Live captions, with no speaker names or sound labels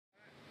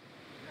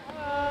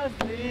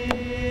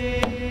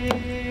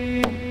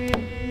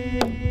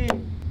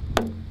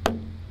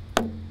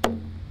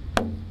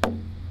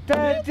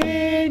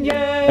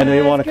and then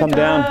you want to come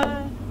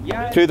down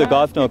through the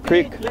Gosnell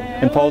Creek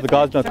and follow the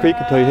Gosnell Creek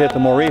until you hit the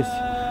Maurice.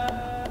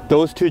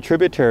 Those two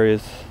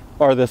tributaries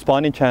are the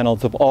spawning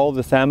channels of all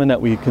the salmon that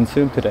we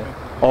consume today.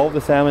 All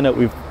the salmon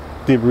that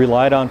they've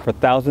relied on for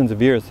thousands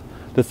of years.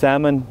 The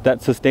salmon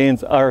that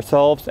sustains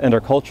ourselves and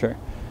our culture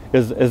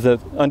is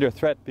under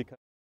threat because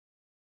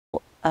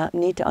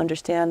need to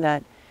understand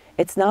that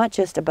it's not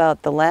just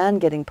about the land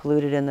getting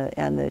polluted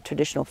and the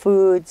traditional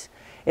foods,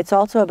 it's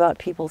also about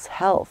people's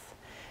health.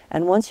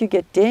 And once you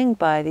get dinged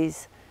by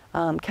these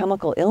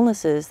chemical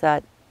illnesses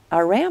that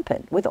are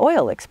rampant with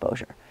oil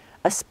exposure,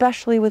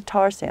 especially with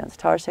tar sands.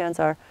 Tar sands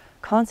are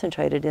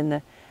concentrated in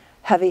the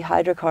heavy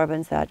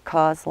hydrocarbons that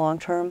cause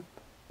long-term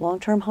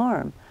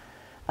harm.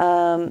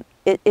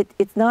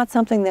 It's not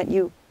something that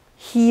you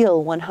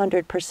heal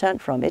 100%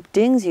 from. It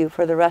dings you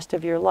for the rest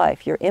of your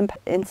life.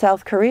 In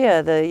South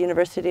Korea, the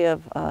University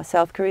of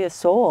South Korea,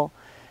 Seoul,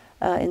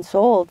 in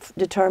Seoul,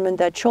 determined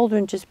that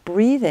children just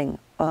breathing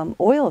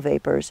oil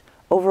vapors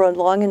over a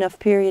long enough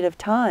period of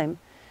time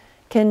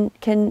can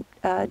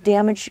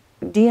damage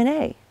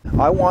DNA.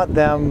 I want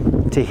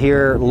them to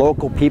hear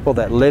local people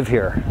that live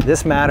here.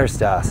 This matters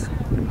to us,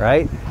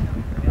 right?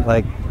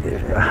 Like,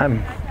 I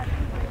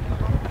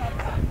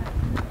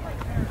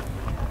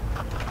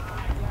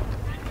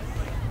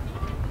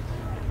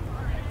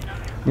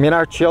mean,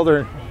 our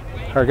children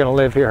are going to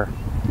live here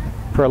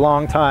for a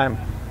long time,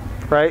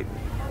 right?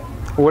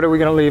 What are we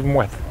going to leave them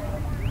with?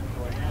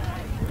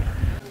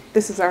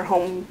 This is our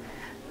home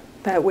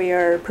that we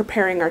are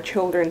preparing our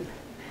children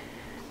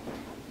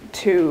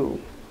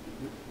to,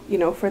 you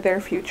know, for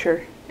their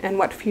future. And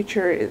what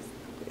future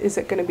is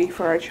it going to be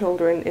for our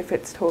children if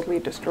it's totally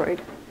destroyed?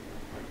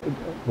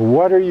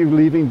 What are you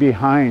leaving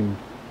behind?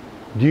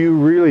 Do you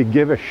really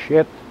give a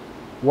shit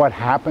what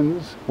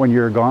happens when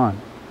you're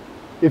gone?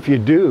 If you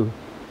do,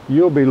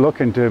 you'll be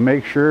looking to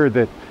make sure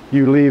that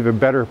you leave a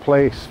better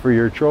place for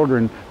your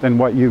children than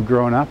what you've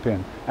grown up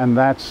in. And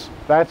that's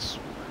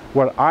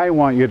what I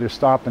want you to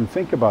stop and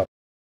think about.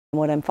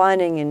 What I'm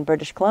finding in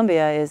British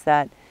Columbia is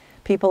that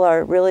people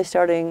are really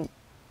starting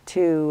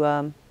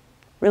to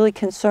really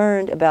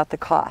concerned about the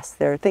costs.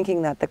 They're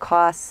thinking that the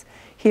costs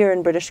here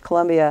in British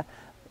Columbia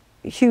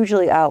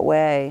hugely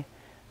outweigh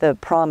the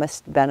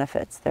promised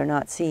benefits. They're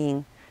not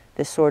seeing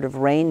this sort of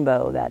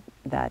rainbow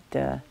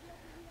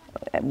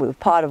with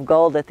pot of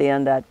gold at the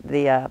end that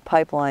the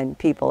pipeline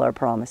people are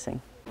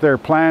promising. Their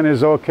plan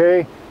is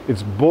okay.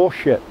 It's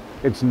bullshit.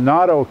 It's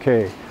not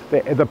okay.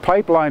 The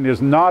pipeline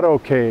is not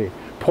okay.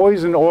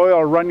 Poison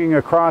oil running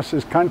across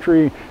this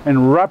country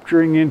and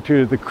rupturing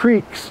into the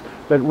creeks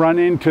that run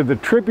into the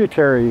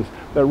tributaries,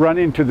 that run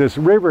into this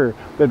river,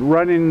 that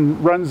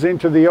runs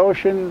into the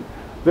ocean,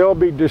 they'll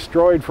be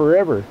destroyed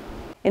forever.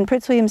 In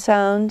Prince William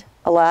Sound,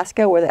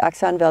 Alaska, where the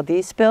Exxon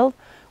Valdez spilled,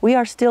 we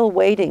are still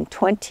waiting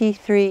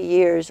 23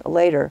 years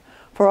later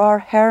for our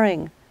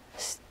herring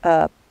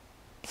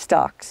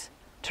stocks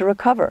to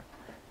recover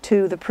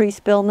to the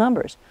pre-spill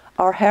numbers.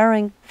 Our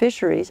herring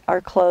fisheries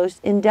are closed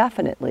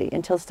indefinitely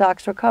until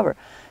stocks recover.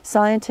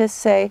 Scientists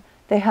say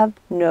they have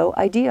no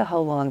idea how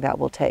long that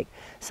will take.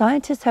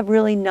 Scientists have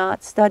really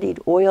not studied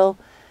oil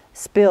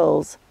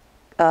spills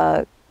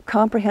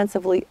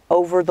comprehensively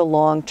over the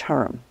long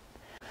term.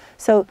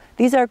 So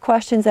these are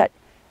questions that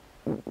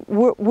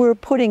we're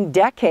putting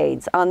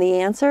decades on the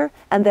answer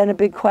and then a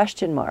big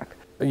question mark.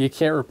 You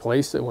can't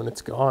replace it when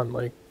it's gone.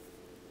 Like,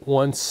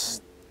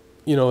 once,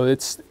 you know,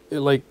 it's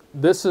like,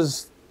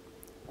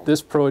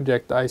 this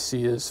project I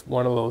see is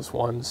one of those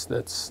ones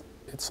that's,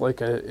 it's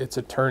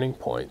a turning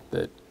point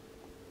that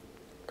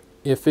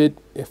if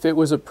it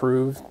was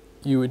approved,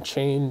 you would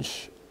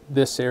change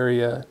this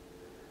area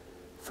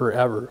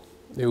forever.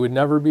 It would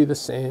never be the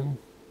same.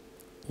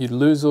 You'd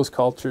lose those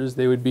cultures.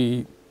 They would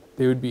be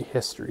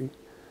history.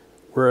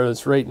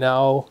 Whereas right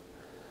now,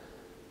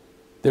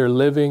 they're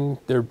living,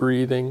 they're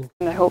breathing.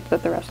 And I hope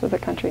that the rest of the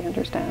country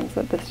understands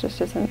that this just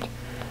isn't,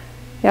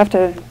 you have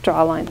to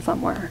draw a line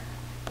somewhere.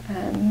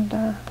 And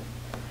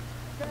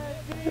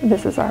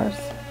this is ours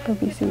for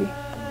BC.